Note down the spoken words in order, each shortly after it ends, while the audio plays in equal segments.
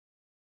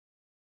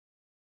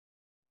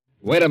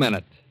Wait a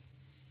minute.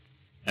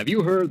 Have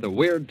you heard the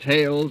weird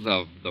tales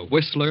of the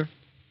Whistler?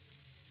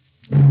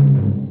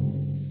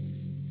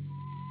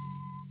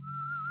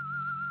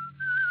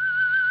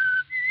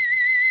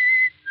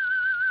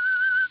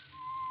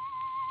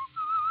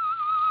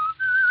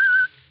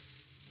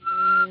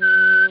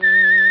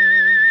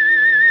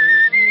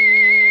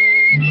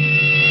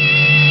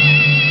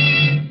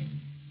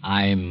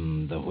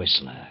 I'm the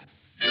Whistler.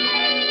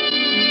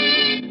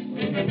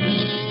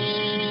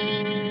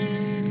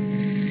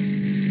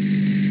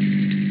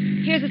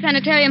 Here's the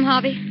sanitarium,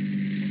 Harvey.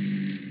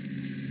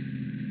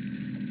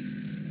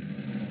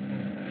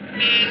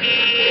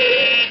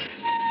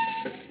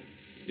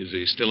 Is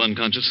he still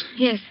unconscious?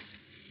 Yes.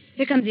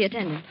 Here comes the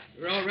attendant.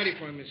 We're all ready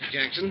for him, Mrs.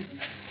 Jackson.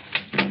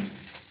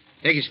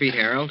 Take his feet,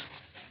 Harold.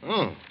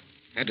 Oh,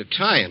 had to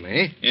tie him,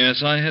 eh?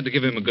 Yes, I had to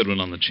give him a good one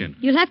on the chin.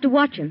 You'll have to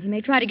watch him. He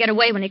may try to get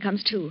away when he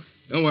comes to.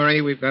 Don't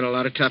worry, we've got a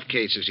lot of tough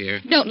cases here.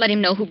 Don't let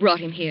him know who brought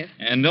him here.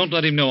 And don't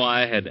let him know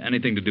I had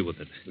anything to do with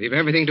it. Leave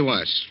everything to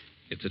us.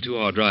 It's a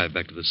 2-hour drive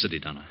back to the city,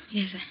 Donna.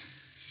 Yes, sir.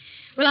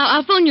 Well,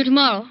 I'll phone you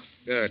tomorrow.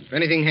 Good. If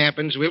anything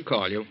happens, we'll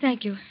call you.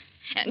 Thank you.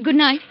 Good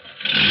night.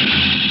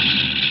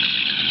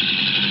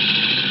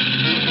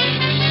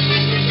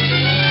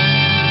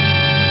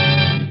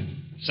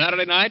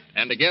 Saturday night,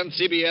 and again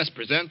CBS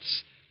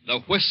presents The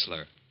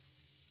Whistler.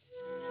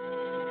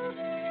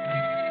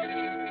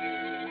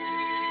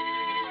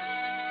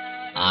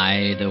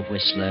 I, the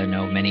Whistler,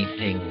 know many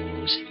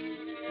things,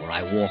 for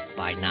I walk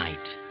by night.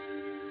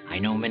 I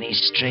know many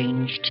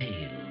strange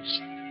tales.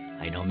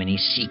 I know many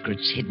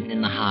secrets hidden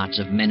in the hearts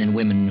of men and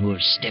women who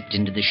have stepped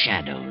into the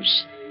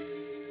shadows.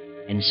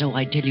 And so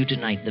I tell you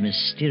tonight the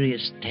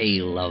mysterious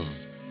tale of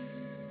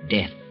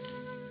Death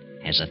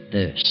Has a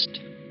Thirst.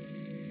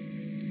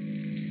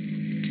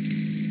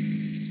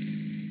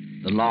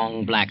 The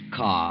long black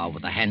car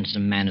with a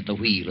handsome man at the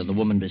wheel and the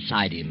woman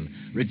beside him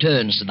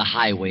returns to the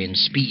highway and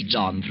speeds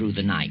on through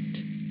the night.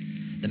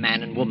 The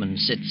man and woman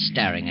sit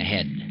staring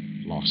ahead,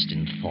 lost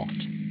in thought.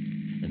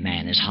 The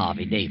man is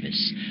Harvey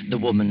Davis. The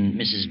woman,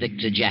 Mrs.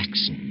 Victor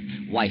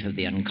Jackson, wife of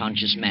the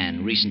unconscious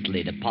man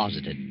recently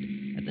deposited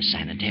at the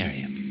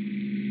sanitarium.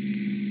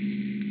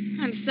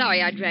 I'm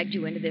sorry I dragged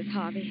you into this,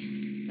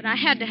 Harvey. But I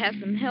had to have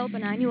some help,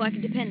 and I knew I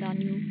could depend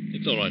on you.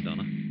 It's all right,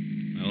 Donna.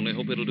 I only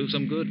hope it'll do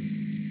some good.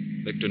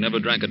 Victor never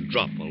drank a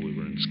drop while we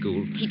were in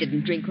school. He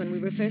didn't drink when we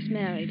were first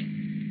married.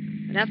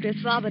 But after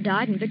his father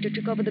died and Victor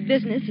took over the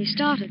business, he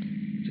started.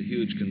 It's a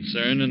huge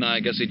concern, and I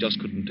guess he just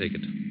couldn't take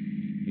it.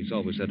 He's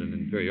always had an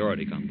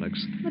inferiority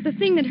complex. But the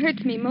thing that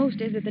hurts me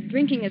most is that the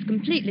drinking has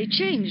completely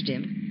changed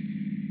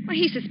him. Why,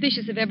 he's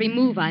suspicious of every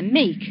move I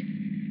make.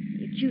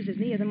 He accuses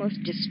me of the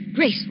most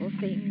disgraceful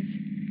things.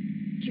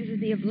 Accuses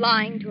me of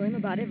lying to him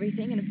about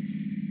everything and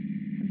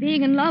of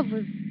being in love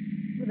with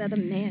other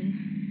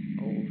men.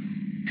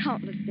 Oh,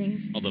 countless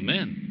things. Other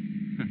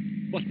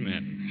men? What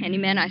men? Any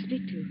man I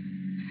speak to.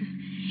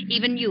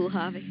 Even you,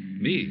 Harvey.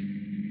 Me?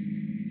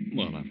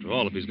 Well, after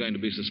all, if he's going to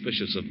be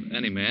suspicious of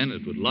any man,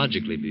 it would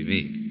logically be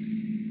me.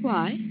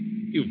 Why?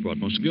 You've brought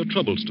most of your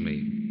troubles to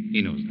me.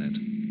 He knows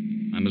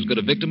that. I'm as good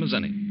a victim as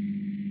any.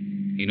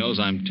 He knows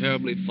I'm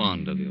terribly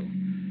fond of you.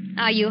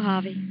 Are you,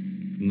 Harvey?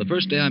 From the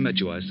first day I met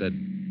you, I said,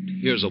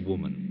 here's a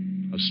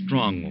woman, a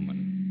strong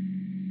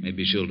woman.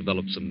 Maybe she'll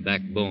develop some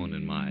backbone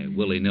in my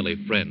willy-nilly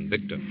friend,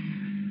 Victor.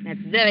 That's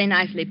very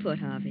nicely put,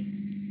 Harvey.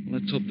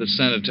 Let's hope this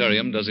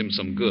sanitarium does him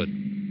some good.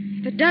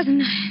 If it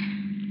doesn't,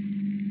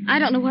 I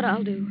don't know what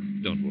I'll do.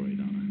 Don't worry,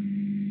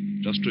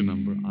 Donna. Just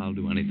remember, I'll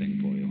do anything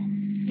for you.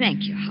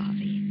 Thank you,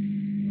 Harvey.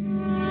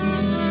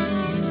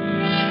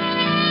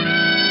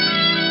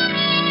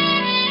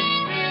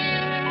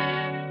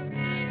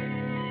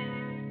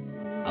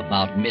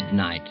 About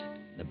midnight,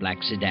 the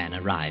black sedan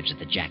arrives at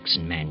the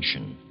Jackson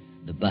mansion.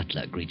 The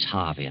butler greets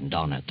Harvey and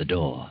Donna at the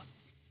door.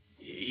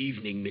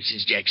 Evening,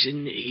 Mrs.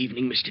 Jackson.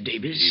 Evening, Mr.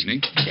 Davis.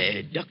 Evening.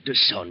 Dr.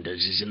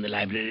 Saunders is in the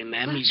library,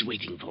 ma'am. What? He's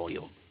waiting for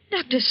you.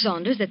 Dr.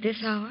 Saunders at this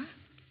hour?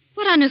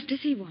 What on earth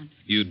does he want?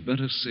 You'd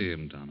better see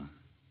him, Donna.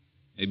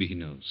 Maybe he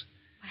knows.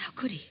 Well, how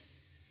could he?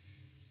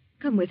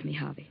 Come with me,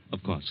 Harvey.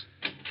 Of course.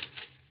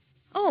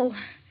 Oh,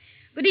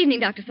 good evening,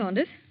 Dr.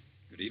 Saunders.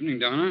 Good evening,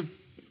 Donna.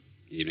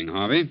 Evening,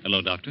 Harvey.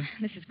 Hello, Doctor.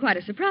 This is quite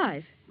a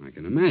surprise. I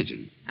can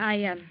imagine.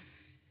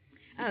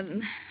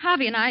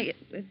 Harvey and I,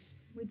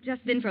 we've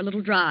just been for a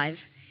little drive.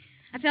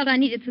 I felt I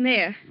needed some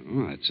air.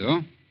 Oh, that's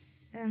so.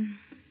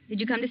 Did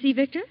you come to see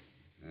Victor?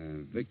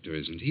 Victor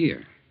isn't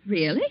here,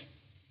 Really?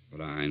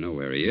 but I know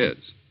where he is.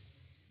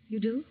 You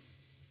do?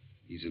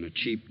 He's in a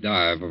cheap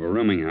dive of a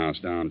rooming house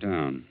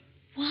downtown.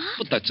 What?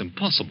 But that's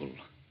impossible.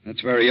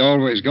 That's where he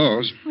always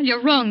goes. Well,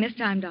 you're wrong this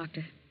time,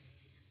 Doctor.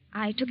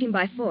 I took him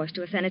by force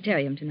to a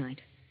sanitarium tonight.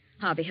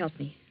 Harvey helped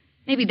me.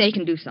 Maybe they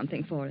can do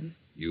something for him.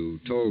 You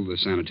told the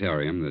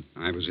sanitarium that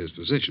I was his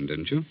physician,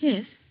 didn't you?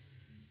 Yes.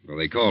 Well,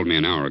 they called me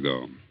an hour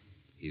ago.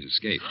 He's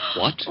escaped.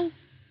 What? Oh.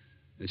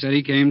 They said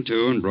he came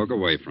to and broke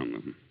away from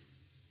them.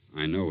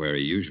 I know where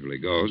he usually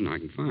goes, and I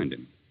can find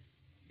him.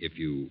 If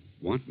you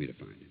want me to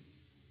find him.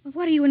 Well,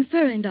 what are you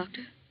inferring,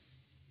 Doctor?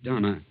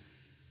 Donna,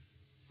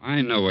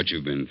 I know what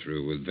you've been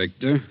through with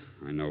Victor.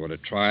 I know what a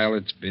trial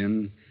it's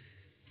been.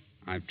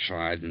 I've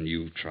tried and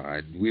you've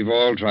tried. We've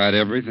all tried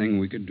everything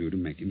we could do to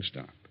make him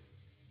stop.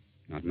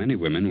 Not many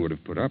women would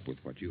have put up with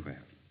what you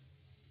have.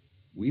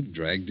 We've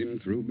dragged him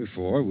through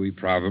before. We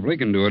probably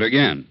can do it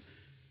again.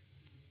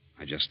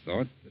 I just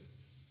thought that,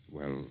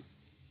 well,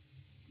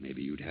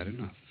 maybe you'd had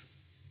enough.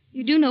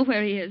 You do know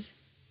where he is.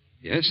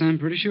 Yes, I'm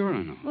pretty sure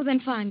I know. Well,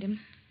 then find him.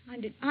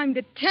 I'm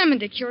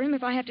determined to cure him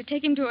if I have to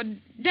take him to a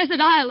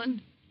desert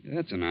island.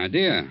 That's an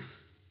idea.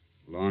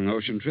 A long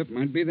ocean trip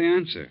might be the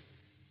answer.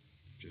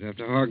 You'd have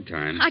to hog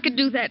time. I could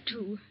do that,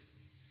 too.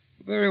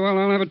 Very well,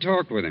 I'll have a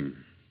talk with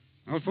him.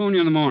 I'll phone you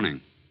in the morning.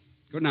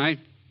 Good night.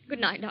 Good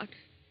night, Doctor.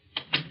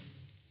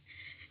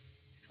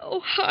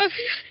 Oh, Harvey.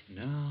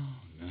 No.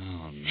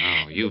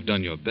 You've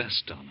done your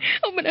best, Donna.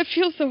 Oh, but I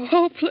feel so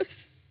hopeless.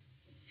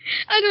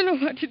 I don't know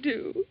what to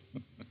do.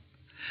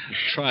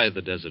 Try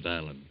the desert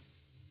island.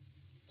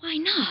 Why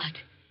not?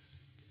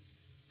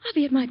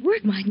 Harvey, it might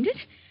work, mightn't it?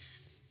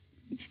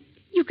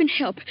 You can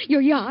help.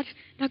 Your yacht.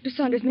 Dr.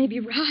 Saunders may be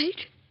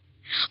right.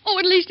 Oh,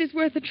 at least it's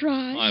worth a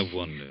try. I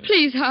wonder.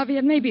 Please, Harvey,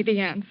 it may be the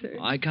answer.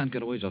 I can't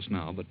get away just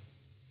now, but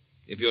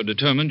if you're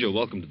determined, you're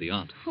welcome to the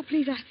yacht. Oh,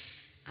 please,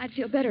 I'd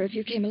feel better if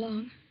you came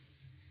along.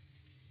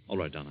 All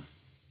right, Donna.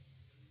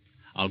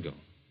 I'll go.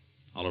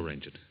 I'll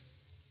arrange it.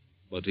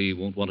 But he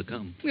won't want to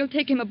come. We'll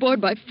take him aboard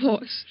by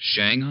force.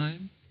 Shanghai?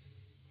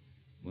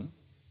 Well,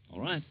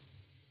 all right.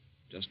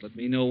 Just let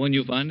me know when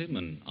you find him,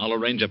 and I'll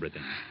arrange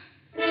everything.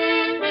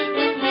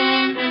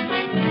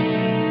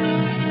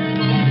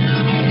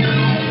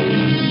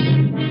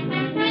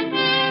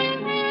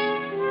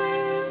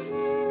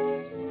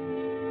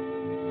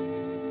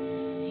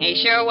 He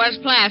sure was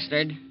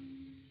plastered.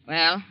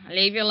 Well, I'll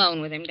leave you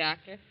alone with him,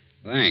 Doctor.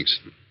 Thanks.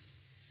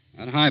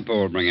 That high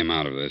pole will bring him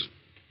out of this.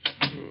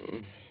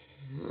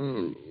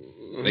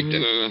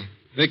 Victor.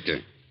 Victor.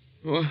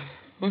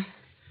 What?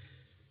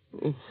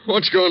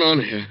 What's going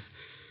on here?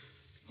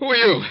 Who are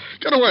you?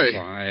 Get away.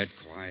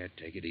 Quiet.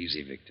 Take it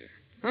easy, Victor.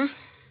 Huh?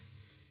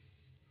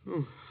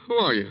 Who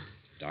are you?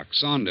 Doc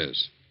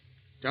Saunders.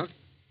 Doc?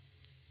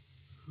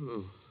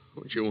 Oh,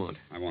 what do you want?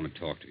 I want to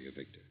talk to you,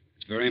 Victor.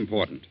 It's very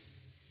important.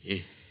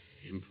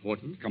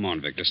 Important? Come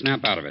on, Victor.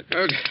 Snap out of it.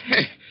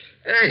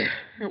 Hey,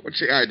 what's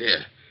the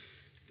idea?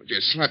 What'd you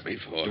slap me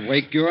for? To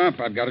wake you up.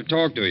 I've got to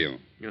talk to you.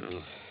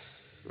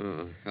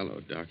 Oh,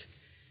 hello, Doc.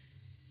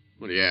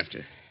 What are you after?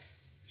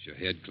 Is your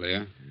head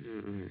clear?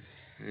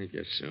 I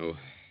guess so.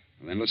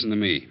 Well, then listen to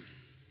me.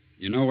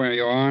 You know where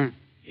you are?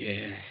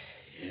 Yeah,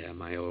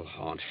 my old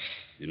haunt.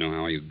 You know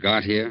how you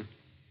got here?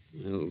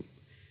 Well,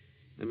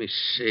 let me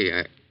see.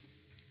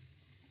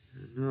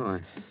 I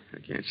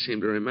can't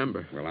seem to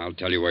remember. Well, I'll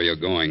tell you where you're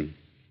going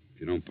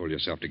if you don't pull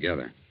yourself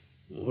together.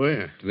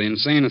 Where? To the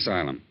insane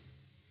asylum.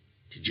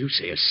 Did you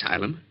say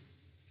asylum?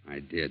 I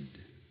did.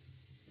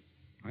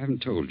 I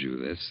haven't told you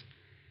this,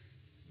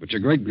 but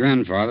your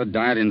great-grandfather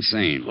died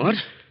insane. What?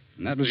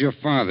 And that was your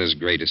father's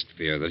greatest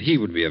fear, that he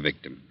would be a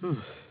victim.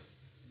 Oh.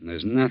 And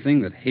there's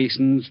nothing that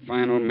hastens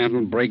final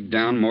mental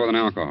breakdown more than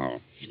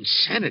alcohol.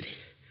 Insanity?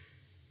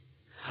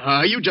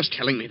 Are you just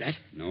telling me that?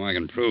 No, I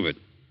can prove it.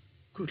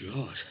 Good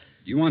Lord.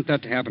 Do you want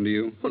that to happen to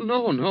you? Oh,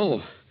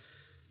 no.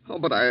 Oh,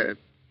 but I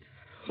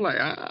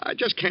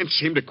just can't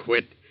seem to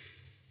quit.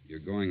 You're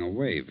going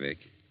away, Vic.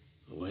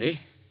 Away?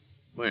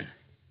 Where?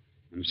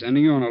 I'm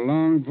sending you on a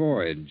long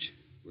voyage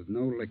with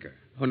no liquor.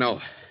 Oh, no.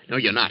 No,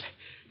 you're not.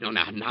 No,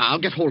 now, I'll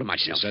get hold of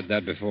myself. You said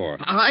that before.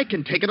 I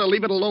can take it or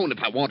leave it alone if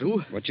I want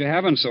to. But you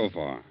haven't so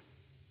far.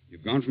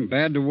 You've gone from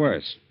bad to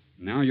worse.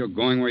 Now you're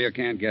going where you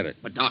can't get it.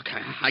 But, Doc,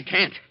 I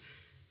can't.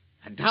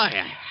 I'd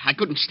die. I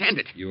couldn't stand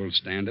it. You'll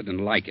stand it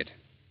and like it.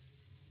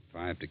 If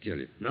I have to kill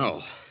you.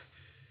 No,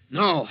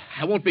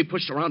 I won't be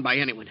pushed around by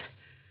anyone.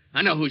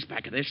 I know who's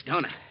back of this,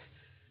 Donna.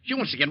 She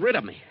wants to get rid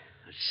of me.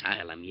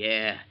 Asylum,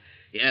 yeah.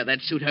 Yeah,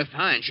 that'd suit her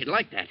fine. She'd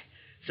like that.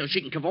 So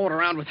she can cavort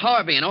around with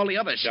Harvey and all the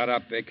others. Shut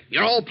up, Vic.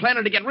 You're all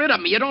planning to get rid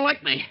of me. You don't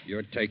like me.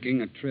 You're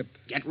taking a trip.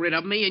 Get rid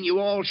of me and you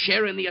all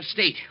share in the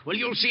estate. Well,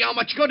 you'll see how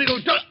much good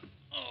it'll do.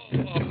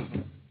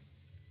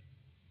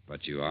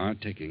 But you are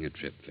taking a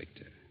trip,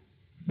 Victor.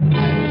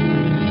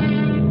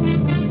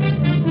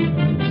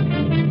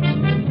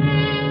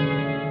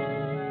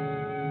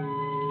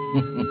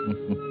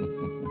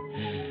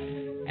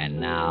 And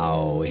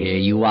now, here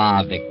you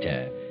are,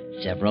 Victor.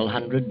 Several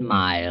hundred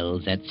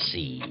miles at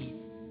sea.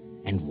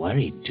 And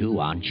worried, too,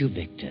 aren't you,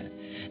 Victor?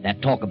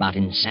 That talk about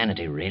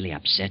insanity really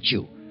upsets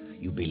you.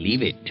 You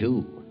believe it,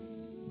 too,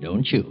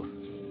 don't you?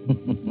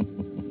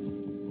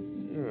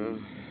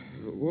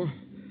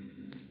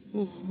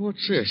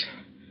 What's this?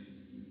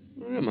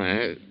 Where am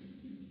I?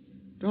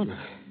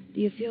 Donna.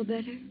 Do you feel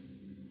better?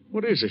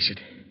 What is this?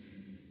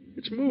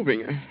 It's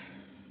moving.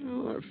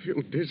 I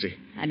feel dizzy.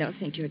 I don't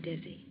think you're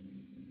dizzy.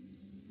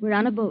 We're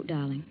on a boat,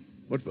 darling.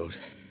 What boat?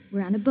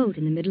 We're on a boat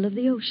in the middle of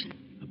the ocean.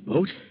 A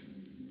boat?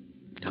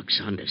 Doc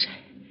Saunders.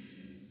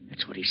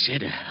 That's what he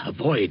said. A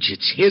voyage.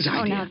 It's his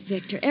idea. Oh, now,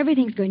 Victor,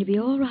 everything's going to be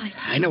all right.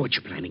 I know what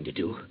you're planning to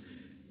do.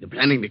 You're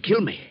planning to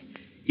kill me.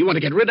 You want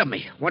to get rid of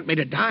me. Want me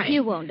to die.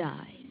 You won't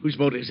die. Whose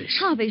boat is this?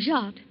 Harvey's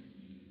yacht.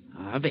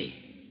 Harvey.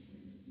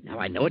 Now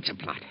I know it's a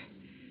plot.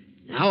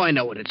 Now I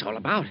know what it's all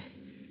about.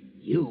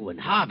 You and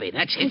Harvey,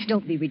 that's Oh, it.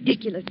 don't be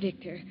ridiculous,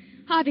 Victor.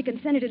 Harvey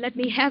consented to let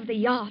me have the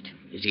yacht.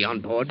 Is he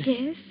on board?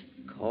 Yes?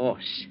 Of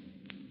course.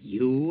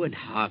 You and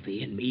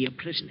Harvey and me a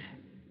prisoner.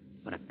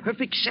 What a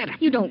perfect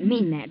setup. You don't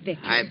mean that,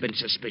 Victor. I've been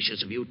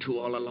suspicious of you two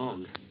all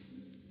along.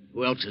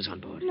 Who else is on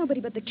board?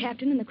 Nobody but the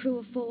captain and the crew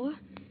of 4.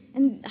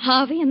 And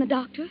Harvey and the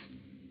doctor.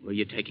 Where are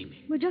you taking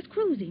me? We're just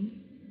cruising.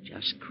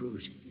 Just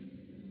cruising.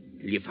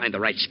 Till you find the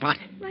right spot.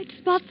 Right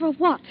spot for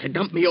what? To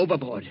dump me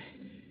overboard.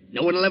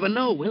 No one will ever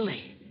know, will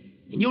they?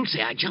 And you'll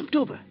say I jumped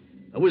over.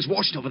 I was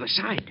washed over the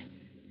side.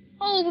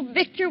 Oh,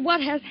 Victor,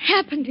 what has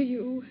happened to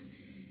you?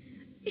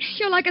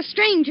 You're like a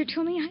stranger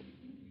to me.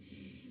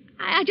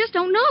 I just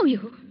don't know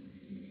you.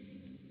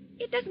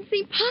 It doesn't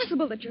seem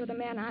possible that you're the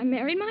man I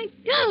married. My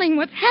darling,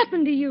 what's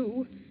happened to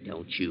you?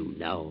 Don't you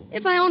know?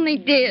 If I only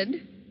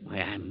did.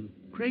 Why, I'm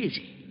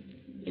crazy.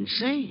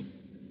 Insane.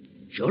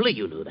 Surely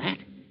you knew that.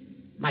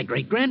 My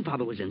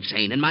great-grandfather was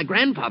insane, and my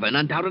grandfather, and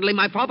undoubtedly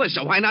my father,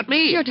 so why not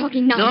me? You're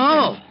talking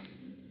nonsense.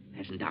 No.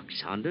 Hasn't Doc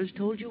Saunders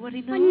told you what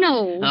he knows?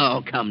 No.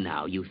 Oh, come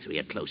now. You three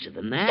are closer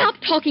than that. Stop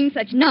talking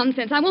such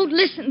nonsense. I won't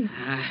listen.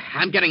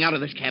 I'm getting out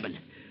of this cabin.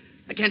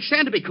 I can't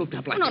stand to be cooped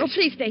up like No, this.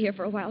 please stay here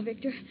for a while,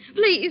 Victor.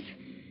 Please.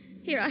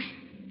 Here,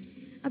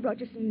 I brought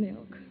you some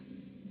milk.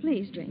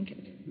 Please drink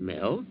it.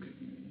 Milk?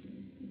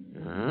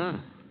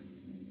 Ah.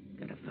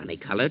 Got a funny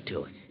color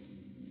to it.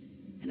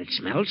 And it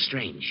smells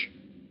strange.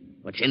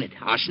 What's in it?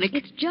 Arsenic?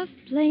 It's just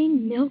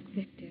plain milk,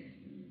 Victor.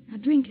 Now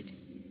drink it.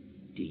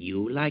 Do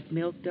you like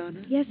milk,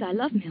 Donna? Yes, I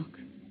love milk.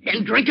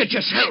 Then drink it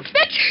yourself.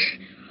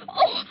 Victor!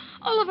 Oh,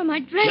 all over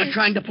my dress. You're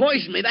trying to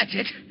poison me, that's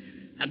it.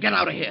 Now get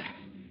out of here.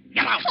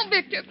 Get out. Oh,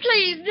 Victor,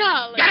 please,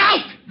 darling. Get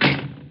out!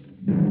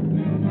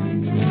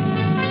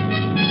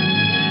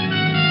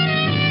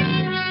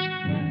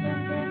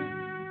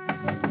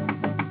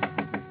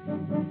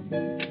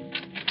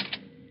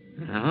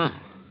 Oh.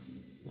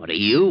 What do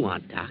you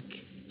want, Doc?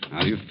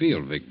 How do you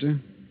feel, Victor?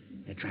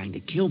 They're trying to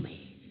kill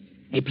me.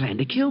 They plan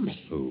to kill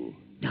me. Who?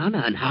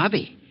 Donna and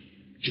Harvey.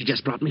 She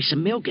just brought me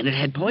some milk, and it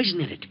had poison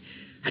in it.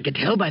 I could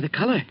tell by the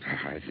color.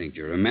 I think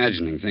you're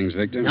imagining things,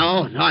 Victor.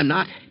 No, I'm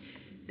not.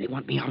 They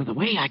want me out of the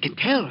way. I can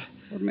tell.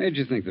 What made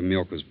you think the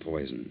milk was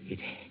poison?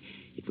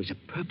 It was a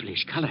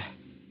purplish color.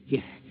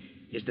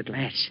 Here's the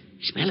glass.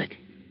 Smell it.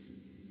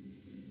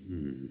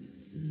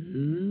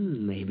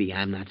 Maybe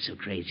I'm not so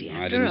crazy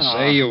after I didn't all.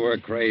 say you were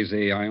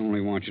crazy. I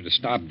only want you to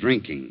stop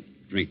drinking.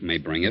 Drink may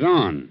bring it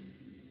on.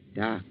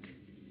 Doc,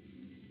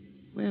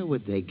 where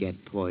would they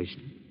get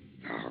poison?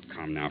 Oh,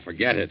 come now.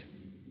 Forget it.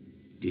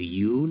 Do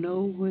you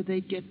know where they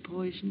get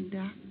poison,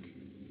 Doc?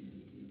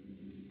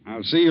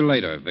 I'll see you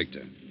later,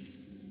 Victor.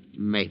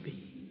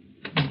 Maybe.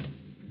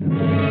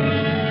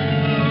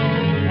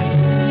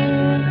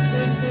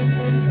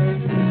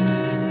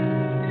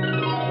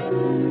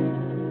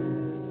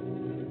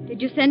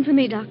 Did you send for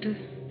me, Doctor?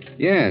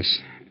 Yes.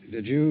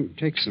 Did you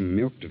take some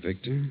milk to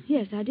Victor?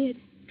 Yes, I did.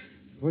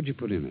 What'd you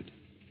put in it?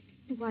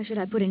 Why should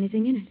I put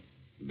anything in it?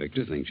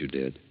 Victor thinks you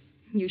did.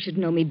 You should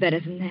know me better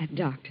than that,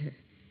 Doctor.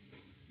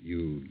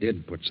 You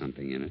did put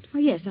something in it. Oh,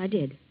 yes, I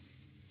did.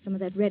 Some of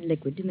that red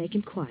liquid to make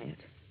him quiet.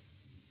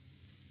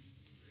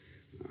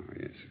 Oh,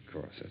 yes, of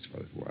course. That's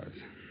what it was.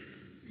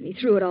 And he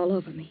threw it all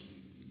over me.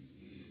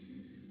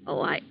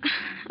 Oh,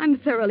 I'm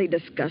thoroughly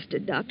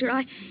disgusted, Doctor.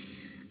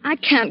 I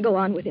can't go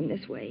on with him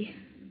this way.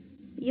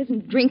 He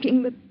isn't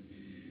drinking, but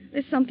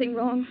there's something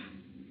wrong.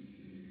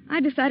 I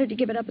decided to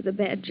give it up as a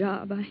bad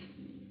job.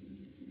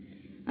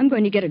 I'm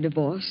going to get a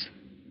divorce.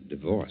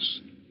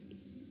 Divorce?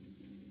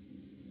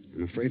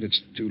 I'm afraid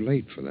it's too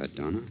late for that,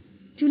 Donna.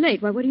 Too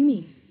late? Why, what do you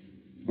mean?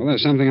 Well,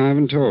 there's something I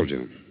haven't told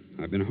you.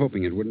 I've been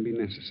hoping it wouldn't be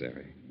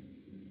necessary.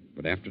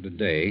 But after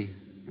today,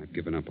 I've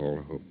given up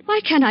all hope. Why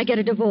can't I get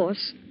a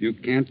divorce? You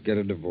can't get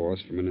a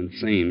divorce from an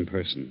insane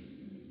person.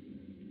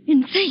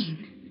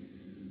 Insane?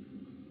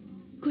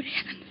 Good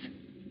heavens.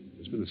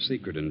 There's been a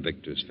secret in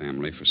Victor's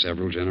family for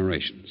several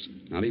generations.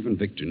 Not even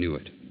Victor knew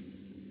it.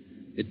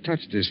 It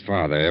touched his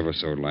father ever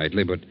so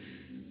lightly, but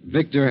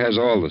Victor has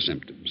all the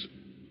symptoms.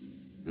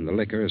 And the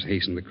liquor has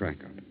hastened the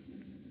crack up.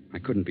 I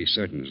couldn't be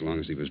certain as long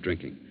as he was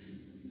drinking.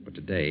 But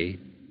today,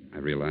 I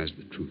realized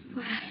the truth.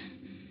 Why,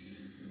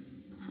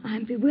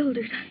 I'm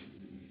bewildered.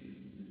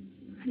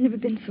 I've never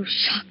been so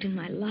shocked in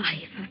my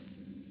life.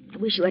 I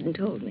wish you hadn't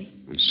told me.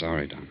 I'm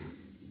sorry, Donna.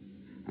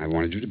 I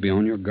wanted you to be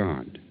on your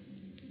guard.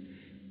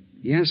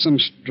 He has some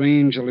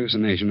strange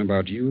hallucination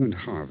about you and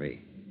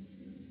Harvey.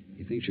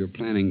 He thinks you're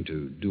planning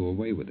to do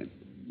away with him.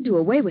 Do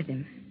away with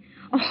him?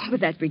 Oh, but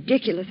that's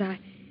ridiculous.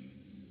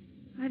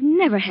 I've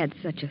never had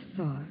such a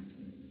thought.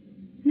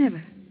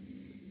 Never.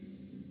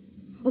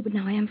 Oh, but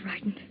now I am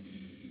frightened.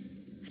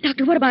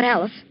 Doctor, what about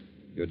Alice?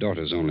 Your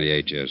daughter's only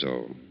 8 years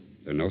old.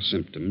 There are no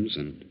symptoms,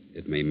 and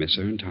it may miss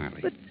her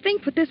entirely. But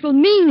think what this will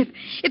mean.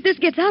 If this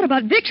gets out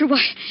about Victor,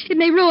 why, it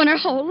may ruin her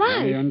whole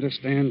life. I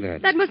understand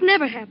that. That must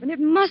never happen. It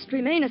must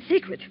remain a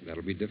secret.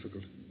 That'll be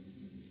difficult.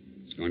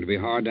 It's going to be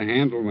hard to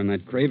handle when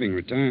that craving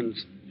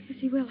returns. Yes,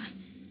 he will.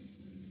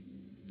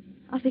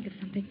 I'll think of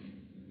something.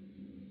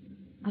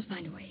 I'll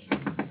find a way.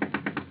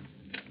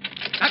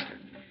 Doctor,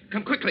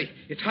 come quickly.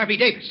 It's Harvey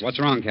Davis. What's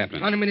wrong, Captain?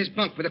 Found him in his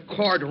bunk with a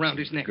cord around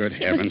his neck. Good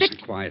heavens.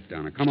 Quiet,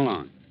 Donna. Come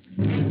along.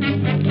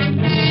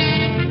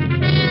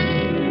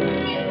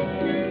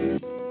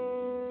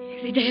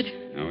 Is he dead?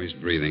 No, he's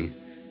breathing.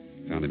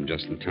 Found him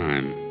just in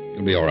time.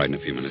 He'll be all right in a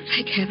few minutes.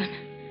 Thank heaven.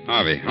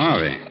 Harvey.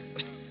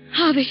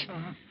 Harvey.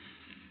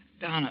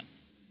 Donna,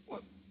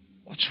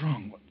 what's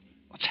wrong?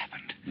 What's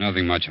happened?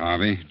 Nothing much,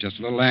 Harvey. Just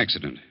a little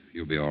accident.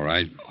 You'll be all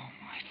right. Oh,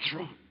 my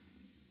throat.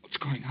 What's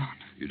going on?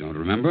 You don't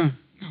remember?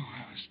 No,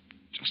 I was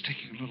just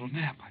taking a little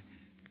nap.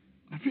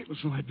 I feel as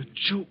though I'd been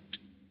choked.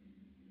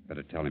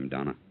 Better tell him,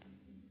 Donna.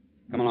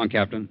 Come along,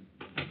 Captain.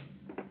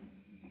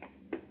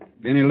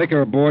 Be any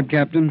liquor aboard,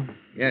 Captain?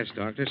 Yes,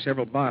 Doctor.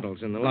 Several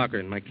bottles in the locker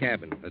in my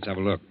cabin. Let's have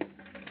a look.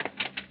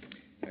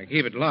 I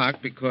keep it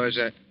locked because,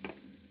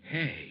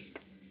 Hey,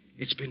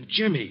 it's been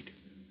jimmied.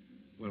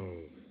 Well,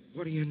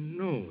 what do you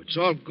know? It's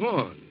all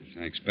gone.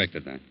 I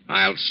expected that.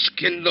 I'll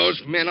skin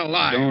those men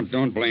alive.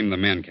 Don't blame the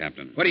men,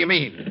 Captain. What do you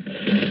mean?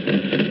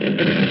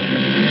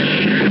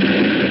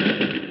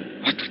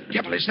 What the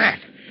devil is that?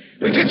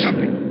 We've hit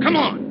something. Come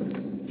on.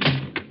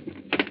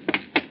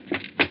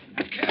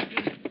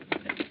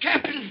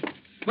 Captain!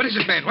 What is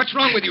it, man? What's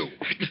wrong with you?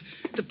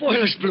 The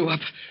boilers blew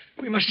up.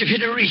 We must have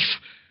hit a reef.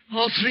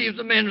 All three of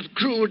the men of the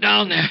crew were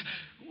down there.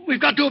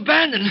 We've got to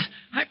abandon.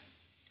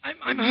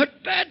 I'm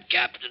hurt bad,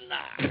 Captain.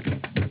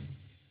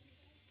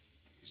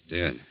 He's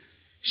dead.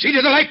 See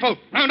to the lifeboat.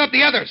 Round up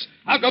the others.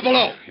 I'll go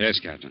below. Yes,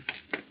 Captain.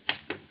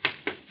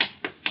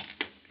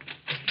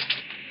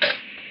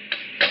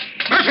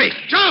 Murphy!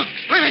 Jones!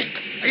 Murphy!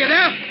 Are you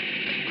there?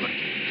 Good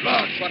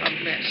Lord, what a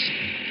mess.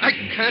 I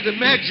can't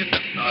imagine.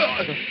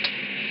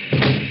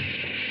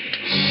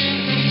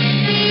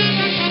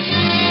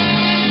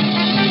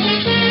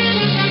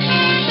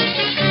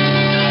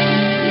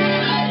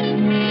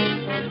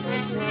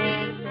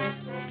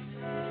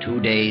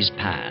 Days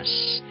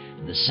pass.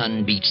 The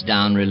sun beats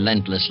down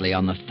relentlessly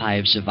on the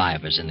 5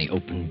 survivors in the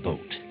open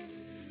boat.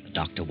 The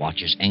doctor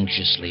watches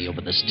anxiously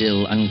over the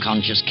still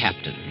unconscious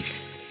captain.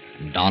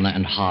 And Donna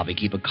and Harvey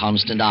keep a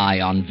constant eye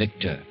on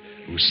Victor,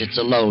 who sits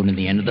alone in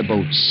the end of the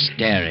boat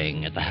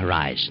staring at the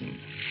horizon.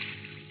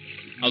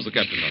 How's the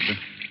captain, Doctor?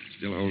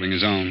 Still holding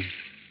his own.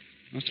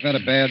 Must have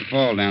had a bad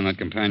fall down that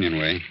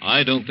companionway.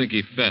 I don't think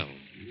he fell.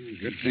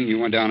 Good thing you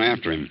went down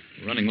after him.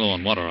 We're running low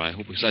on water. I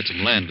hope we sight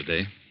some land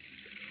today.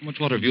 How much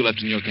water have you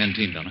left in your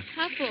canteen, Donna?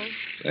 Half full.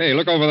 Hey,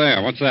 look over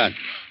there. What's that?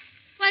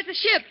 Why, it's a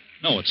ship.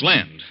 No, it's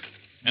land.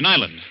 An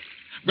island.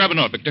 Grab an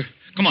oar, Victor.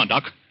 Come on,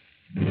 Doc.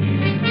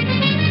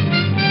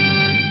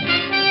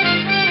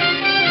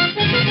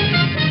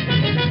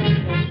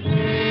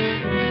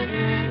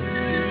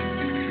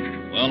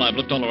 Well, I've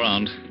looked all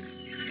around.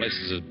 The place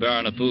is as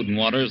barren of food and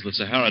water as the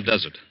Sahara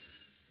Desert.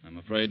 I'm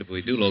afraid if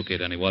we do locate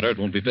any water, it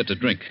won't be fit to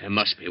drink. There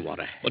must be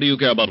water. What do you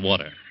care about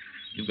water?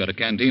 You've got a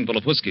canteen full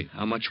of whiskey.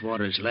 How much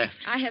water is left?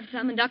 I have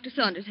some, and Dr.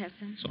 Saunders has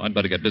some. So I'd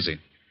better get busy.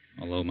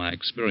 Although my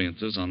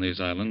experiences on these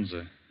islands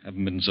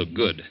haven't been so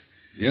good.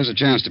 Here's a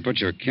chance to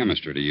put your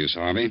chemistry to use,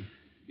 Harvey.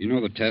 You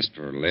know the test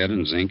for lead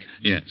and zinc?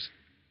 Yes.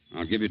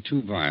 I'll give you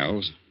 2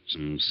 vials,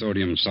 some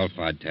sodium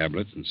sulfide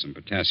tablets, and some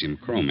potassium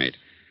chromate.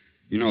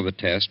 You know the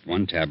test,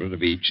 1 tablet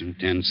of each and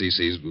 10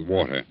 cc's with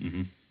water.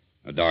 Mm-hmm.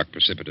 A dark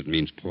precipitate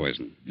means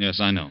poison. Yes,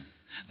 I know.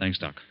 Thanks,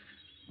 Doc.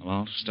 Well,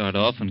 I'll start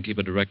off and keep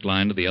a direct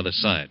line to the other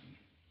side.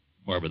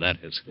 Wherever that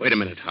is. Wait a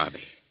minute,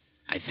 Harvey.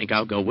 I think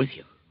I'll go with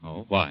you.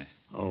 Oh, why?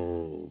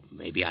 Oh,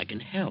 maybe I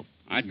can help.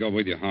 I'd go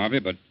with you, Harvey,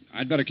 but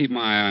I'd better keep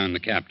my eye on the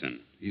captain.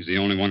 He's the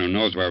only one who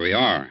knows where we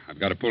are. I've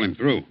got to pull him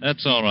through.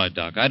 That's all right,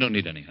 Doc. I don't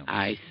need any help.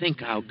 I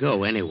think I'll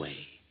go anyway.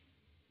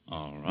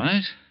 All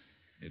right.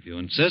 If you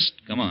insist,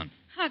 come on.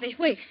 Harvey,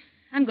 wait.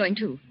 I'm going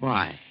too.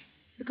 Why?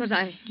 Because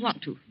I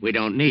want to. We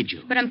don't need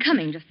you. But I'm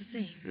coming just the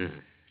same.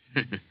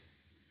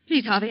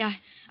 Please, Harvey,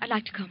 I'd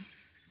like to come.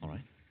 All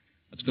right.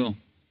 Let's go.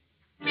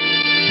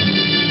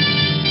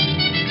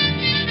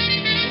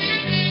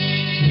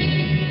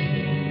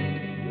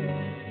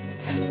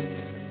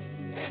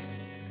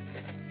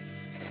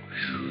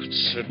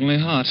 It's certainly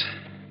hot.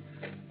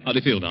 How do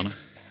you feel, Donna?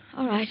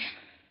 All right.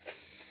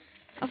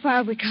 How far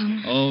have we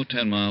come? Oh,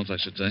 10 miles, I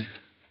should say.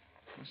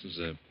 This is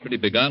a pretty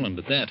big island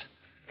at that.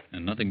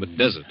 And nothing but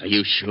desert. Are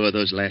you sure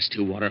those last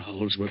 2 water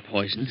holes were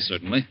poisoned?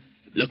 Certainly.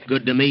 Look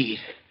good to me.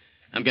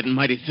 I'm getting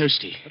mighty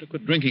thirsty. Better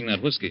quit drinking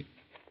that whiskey.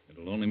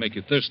 It'll only make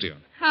you thirstier.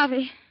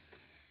 Harvey,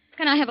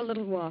 can I have a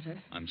little water?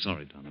 I'm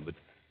sorry, Donna, but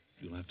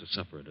you'll have to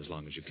suffer it as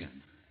long as you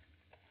can.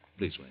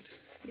 Please wait.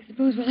 You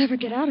suppose we'll ever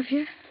get out of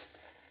here?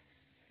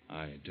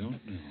 I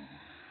don't know.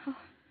 Oh,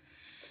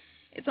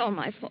 it's all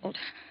my fault.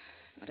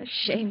 What a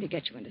shame to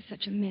get you into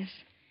such a mess.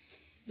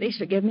 Please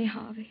forgive me,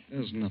 Harvey.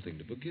 There's nothing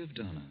to forgive,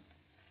 Donna.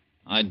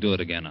 I'd do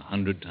it again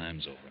 100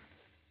 times over.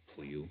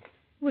 For you.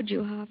 Would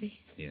you, Harvey?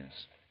 Yes.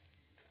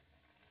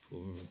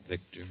 Poor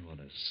Victor, what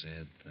a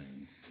sad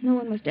thing. No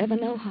one must ever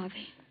know,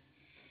 Harvey.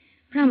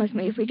 Promise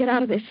me if we get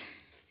out of this.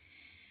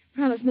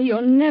 Promise me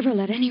you'll never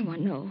let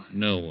anyone know.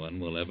 No one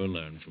will ever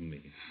learn from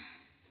me.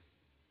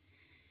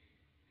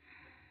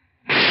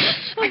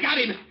 got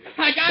him.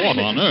 I got him.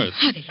 What on earth?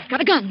 Harvey, he's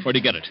got a gun. Where'd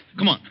he get it?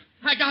 Come on.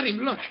 I got him.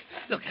 Look.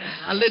 Look,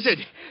 a lizard.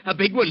 A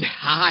big one.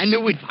 I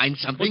knew we'd find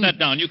something. Put that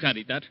down. You can't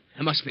eat that.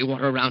 There must be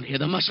water around here.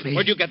 There must be.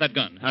 Where'd you get that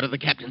gun? Out of the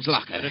captain's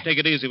locker. Better take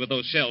it easy with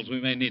those shells. We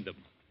may need them.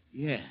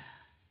 Yeah.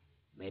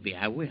 Maybe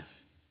I will.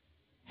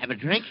 Have a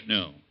drink?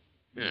 No.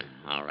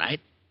 All right.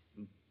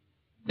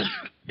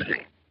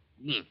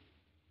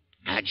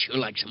 I'd sure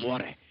like some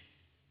water.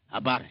 How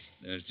about it?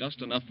 There's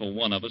just enough for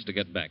one of us to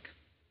get back.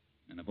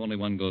 And if only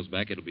one goes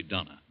back, it'll be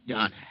Donna.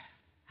 Donna.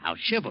 How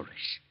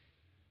chivalrous.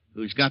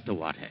 Who's got the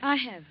water? I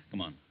have.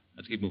 Come on.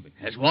 Let's keep moving.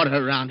 There's water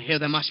around here.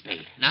 There must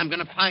be. And I'm going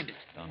to find it.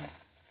 Donna,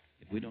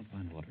 if we don't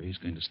find water, he's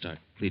going to start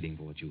pleading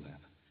for what you have.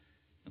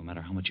 No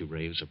matter how much he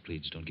raves or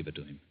pleads, don't give it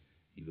to him.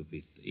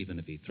 Even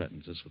if he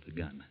threatens us with a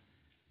gun.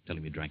 Tell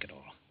him you drank it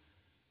all.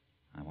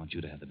 I want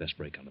you to have the best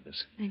break out of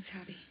this. Thanks,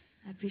 Harvey.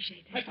 I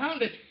appreciate that. I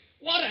found it.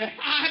 Water.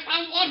 I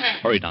found water.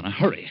 Hurry, Donna,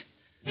 hurry.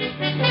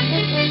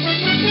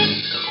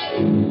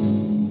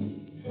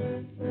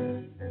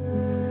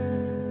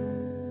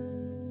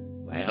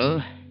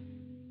 Well,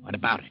 what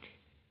about it?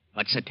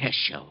 What's the test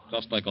show?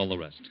 Just like all the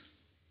rest.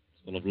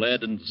 It's full of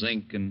lead and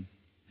zinc and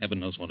heaven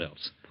knows what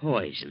else.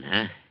 Poison,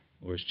 huh?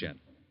 Worse yet.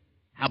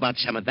 How about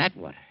some of that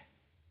water?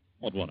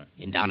 What water?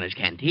 In Donna's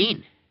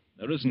canteen.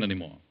 There isn't any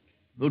more.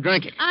 Who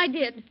drank it? I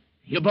did.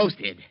 You both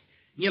did.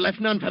 You left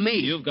none for me.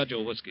 You've got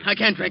your whiskey. I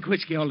can't drink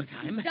whiskey all the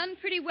time. Done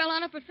pretty well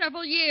on it for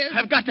several years.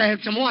 I've got to have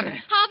some water.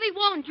 Harvey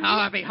warned you.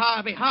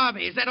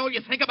 Harvey. Is that all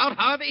you think about,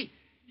 Harvey?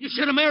 You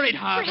should have married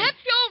Harvey. Perhaps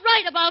you're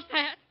right about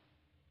that.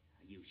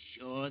 Are you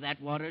sure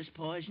that water's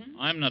poison?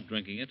 I'm not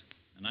drinking it,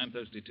 and I'm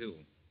thirsty, too.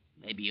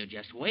 Maybe you're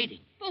just waiting.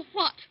 For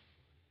what?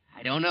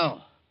 I don't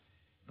know.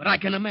 But I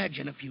can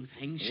imagine a few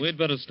things. We'd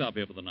better stop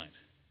here for the night.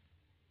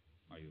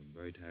 Are you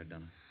very tired,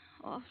 Donna?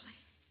 Awfully.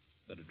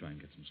 Better try and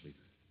get some sleep.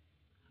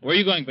 Where are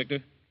you going, Victor?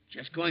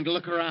 Just going to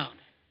look around.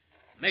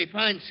 May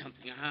find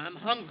something. I'm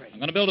hungry. I'm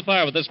going to build a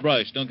fire with this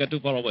brush. Don't get too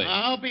far away.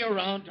 I'll be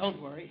around.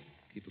 Don't worry.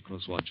 Keep a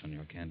close watch on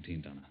your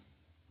canteen, Donna.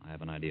 I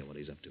have an idea what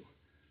he's up to.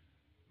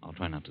 I'll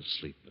try not to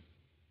sleep, but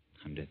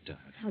I'm dead tired.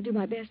 I'll do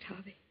my best,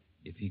 Harvey.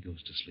 If he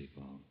goes to sleep,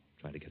 I'll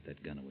try to get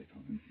that gun away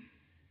from him.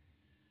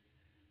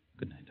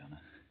 Good night,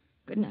 Donna.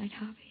 Good night,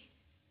 Harvey.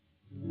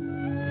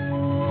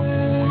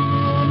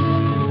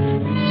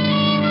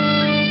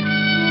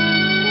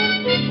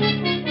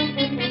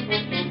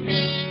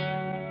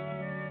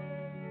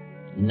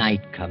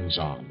 Night comes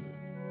on.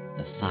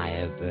 The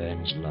fire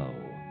burns low,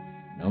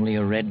 and only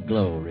a red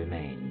glow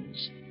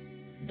remains.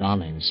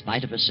 Donna, in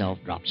spite of herself,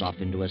 drops off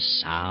into a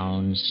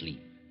sound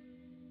sleep.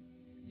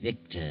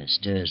 Victor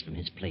stirs from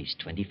his place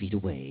 20 feet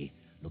away,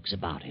 looks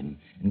about him,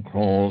 and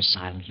crawls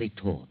silently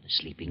toward the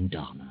sleeping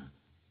Donna.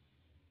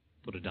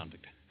 Put it down,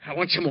 Victor. I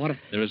want some water.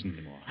 There isn't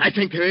any more. I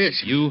think there is.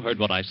 You heard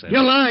what I said.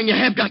 You're lying. You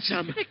have got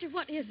some. Victor,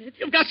 what is it?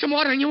 You've got some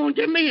water and you won't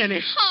give me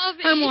any.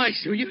 Harvey. I'm wise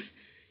to you.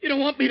 You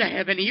don't want me to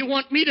have any. You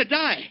want me to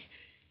die.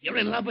 You're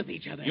in love with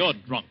each other. You're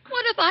drunk.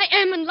 What if I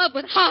am in love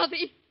with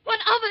Harvey? What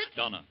of it?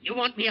 Donna. You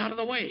want me out of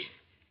the way.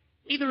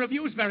 Neither of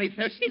you is very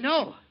thirsty,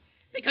 no.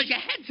 Because you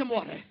had some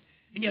water.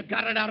 And you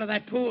got it out of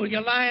that pool.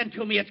 You're lying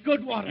to me. It's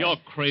good water. You're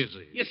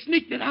crazy. You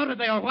sneaked it out of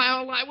there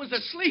while I was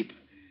asleep.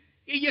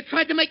 You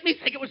tried to make me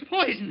think it was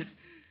poison.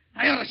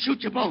 I ought to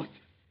shoot you both.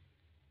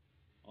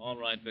 All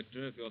right,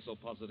 Victor, if you're so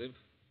positive.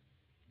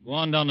 Go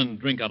on down and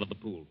drink out of the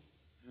pool.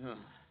 Oh,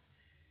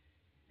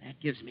 that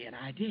gives me an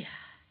idea.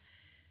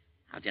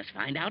 I'll just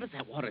find out if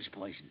that water's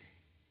poisoned.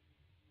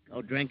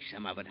 Go drink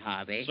some of it,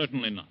 Harvey.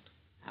 Certainly not.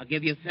 I'll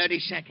give you 30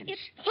 seconds.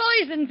 It's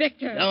poison,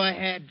 Victor. Go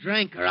ahead,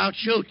 drink, or I'll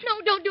shoot.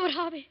 No, don't do it,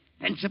 Harvey.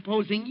 Then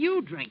supposing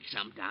you drink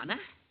some, Donna.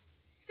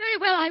 Very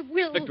well, I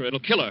will. Victor,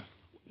 it'll kill her.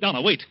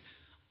 Donna, wait.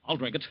 I'll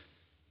drink it.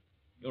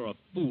 You're a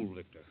fool,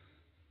 Victor.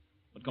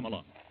 But come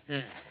along.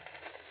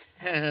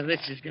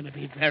 This is going to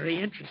be very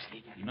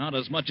interesting. Not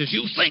as much as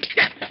you think.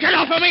 Get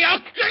off of me! I'll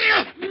kill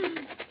you!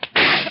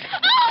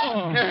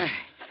 Oh!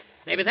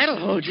 Maybe that'll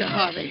hold you,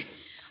 Harvey.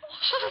 Oh,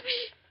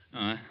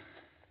 Harvey.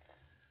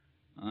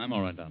 I'm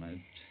all right, Donna.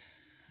 It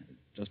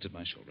just hit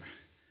my shoulder.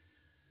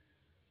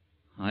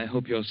 I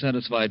hope you're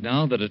satisfied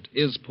now that it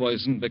is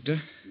poison,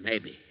 Victor.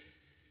 Maybe.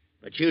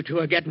 But you two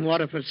are getting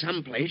water from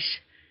someplace.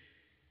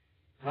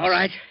 All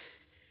right.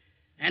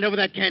 Hand over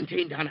that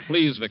canteen, Donna.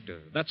 Please, Victor.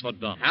 That's for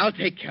Donna. I'll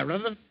take care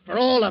of it for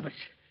all of us.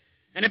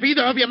 And if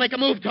either of you make a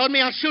move toward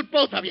me, I'll shoot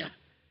both of you.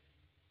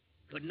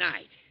 Good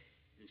night.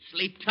 And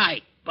sleep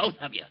tight, both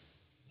of you.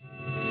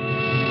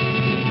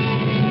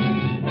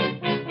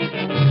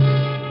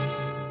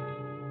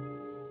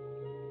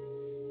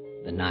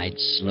 The night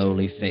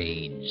slowly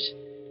fades,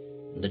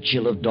 and the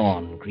chill of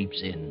dawn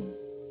creeps in.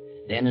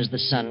 Then, as the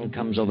sun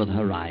comes over the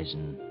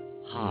horizon,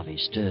 Harvey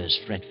stirs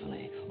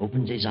fretfully,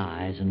 opens his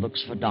eyes, and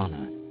looks for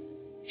Donna.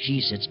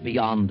 She sits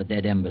beyond the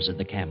dead embers of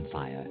the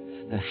campfire,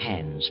 her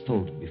hands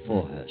folded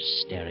before her,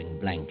 staring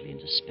blankly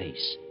into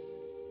space.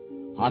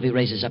 Harvey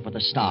raises up with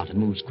a start and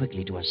moves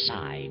quickly to her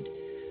side.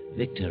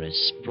 Victor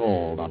is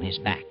sprawled on his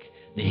back,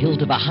 the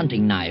hilt of a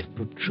hunting knife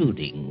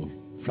protruding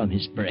from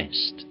his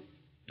breast.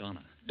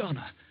 Donna.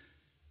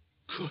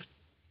 Good.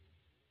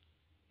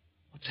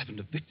 What's happened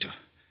to Victor?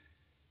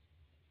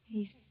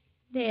 He's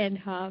dead,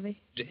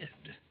 Harvey. Dead.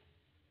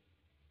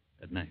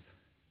 That knife.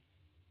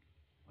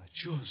 Why,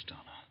 it's yours,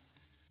 Donna.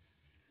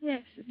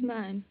 Yes, it's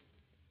mine.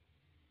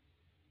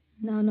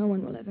 Now no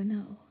one will ever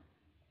know.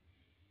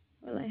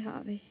 Will they,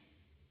 Harvey?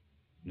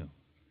 No.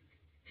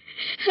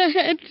 I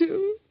had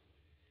to.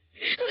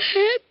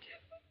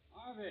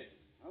 Harvey,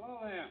 hello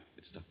there.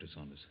 It's Dr.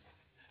 Saunders.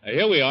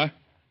 Here we are.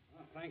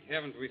 Well, thank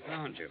heavens we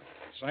found you.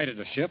 Sighted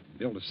a ship,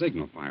 built a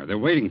signal fire. They're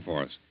waiting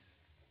for us.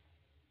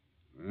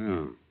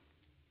 Well,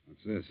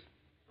 what's this?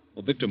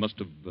 Well, Victor must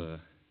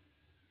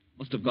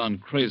have gone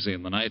crazy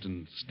in the night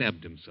and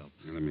stabbed himself.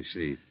 Now, let me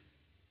see.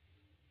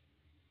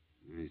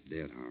 He's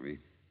dead, Harvey.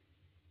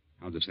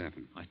 How'd this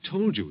happen? I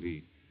told you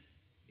he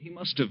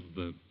must have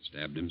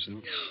Stabbed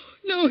himself?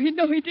 No, he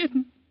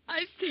didn't.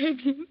 I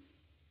stabbed him.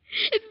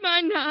 It's my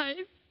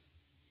knife.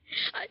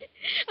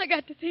 I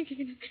got to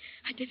thinking, and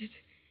I did it.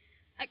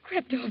 I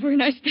crept over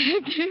and I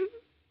stabbed him.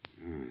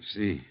 Oh, I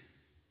see.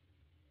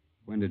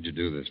 When did you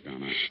do this,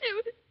 Donna?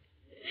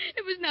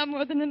 It was not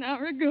more than an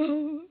hour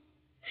ago.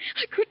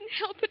 I couldn't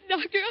help it,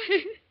 Doctor.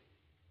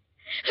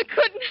 I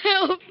couldn't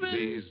help it.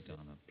 Please,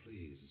 Donna,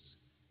 please.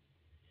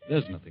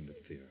 There's nothing to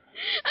fear.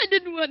 I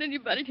didn't want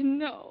anybody to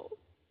know.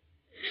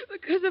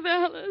 Because of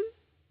Alice.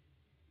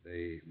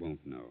 They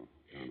won't know,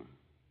 Donna.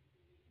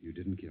 You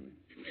didn't kill him.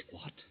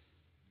 What?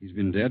 He's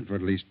been dead for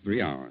at least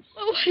 3 hours.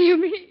 Oh, what do you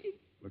mean?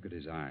 Look at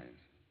his eyes.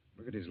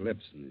 Look at his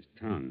lips and his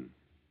tongue.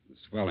 The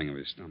swelling of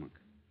his stomach.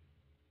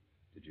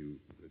 Did you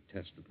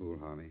test the pool,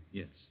 Harvey?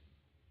 Yes.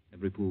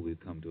 Every pool we've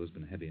come to has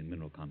been heavy in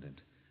mineral content.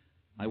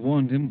 I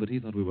warned him, but he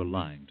thought we were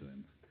lying to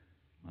him.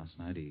 Last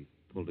night he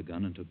pulled a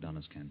gun and took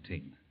Donna's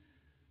canteen.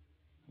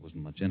 There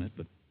wasn't much in it,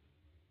 but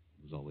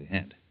it was all we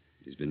had.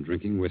 He's been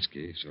drinking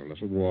whiskey, so a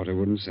little water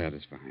wouldn't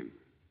satisfy him.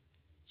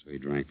 So he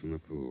drank from the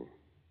pool.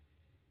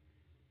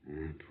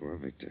 Ah, poor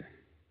Victor.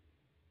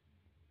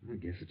 I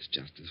guess it's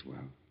just as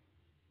well.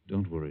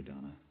 Don't worry,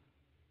 Donna.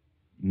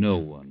 No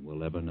one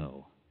will ever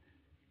know.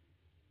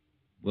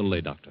 We'll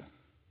lay, Doctor.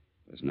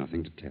 There's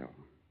nothing to tell.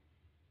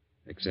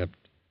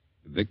 Except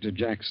Victor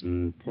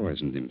Jackson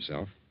poisoned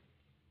himself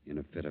in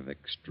a fit of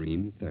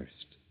extreme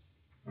thirst.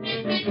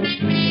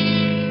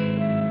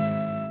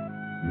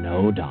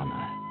 No,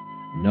 Donna.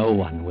 No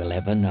one will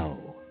ever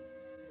know.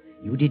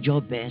 You did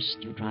your best.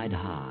 You tried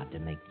hard to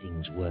make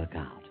things work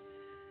out.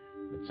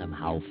 But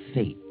somehow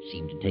fate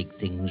seemed to take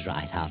things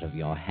right out of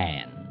your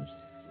hands.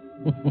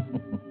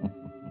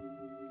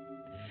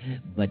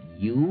 But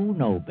you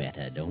know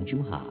better, don't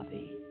you,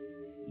 Harvey?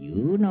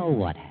 You know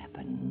what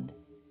happened.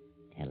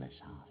 Tell us,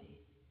 Harvey.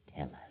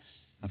 Tell us.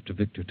 After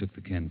Victor took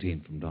the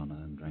canteen from Donna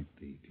and drank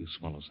the few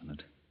swallows in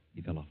it,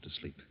 he fell off to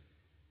sleep.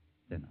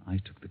 Then I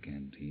took the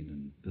canteen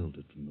and filled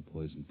it from the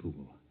poison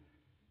pool.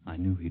 I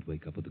knew he'd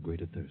wake up with a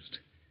greater thirst,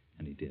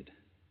 and he did.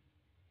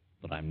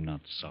 But I'm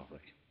not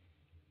sorry.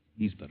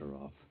 He's better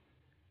off.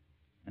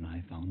 And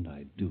I found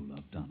I do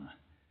love Donna.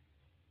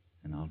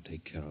 And I'll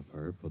take care of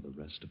her for the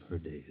rest of her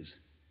days.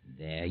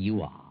 There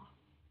you are.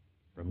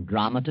 From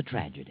drama to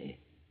tragedy.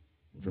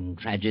 From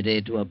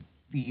tragedy to a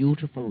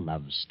beautiful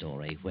love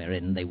story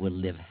wherein they will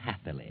live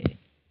happily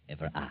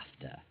ever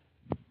after.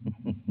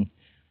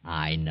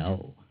 I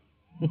know.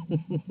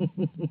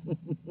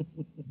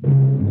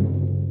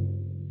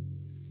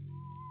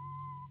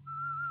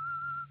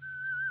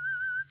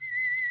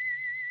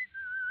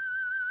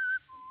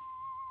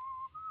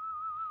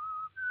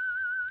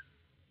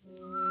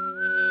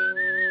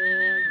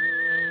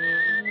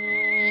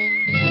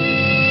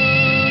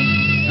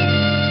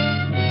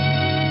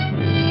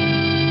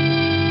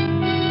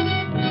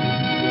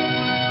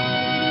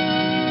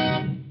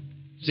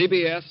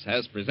 CBS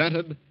has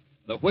presented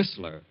The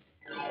Whistler.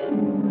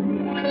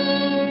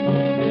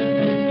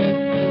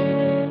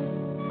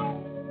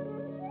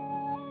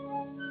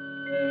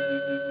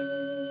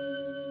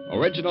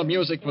 Original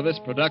music for this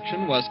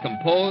production was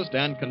composed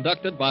and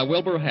conducted by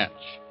Wilbur Hatch.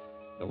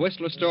 The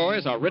Whistler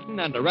stories are written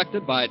and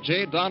directed by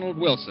J. Donald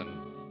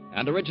Wilson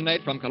and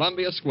originate from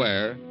Columbia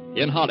Square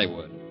in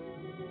Hollywood.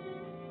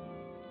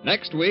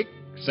 Next week,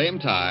 same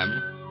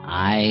time,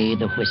 I,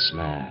 the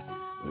Whistler,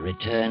 will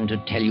return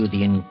to tell you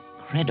the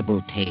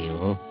incredible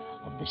tale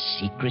of the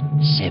Secret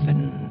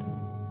Seven.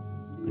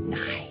 Good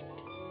night.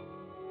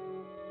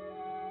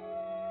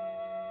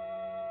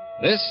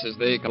 This is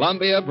the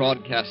Columbia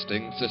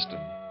Broadcasting System.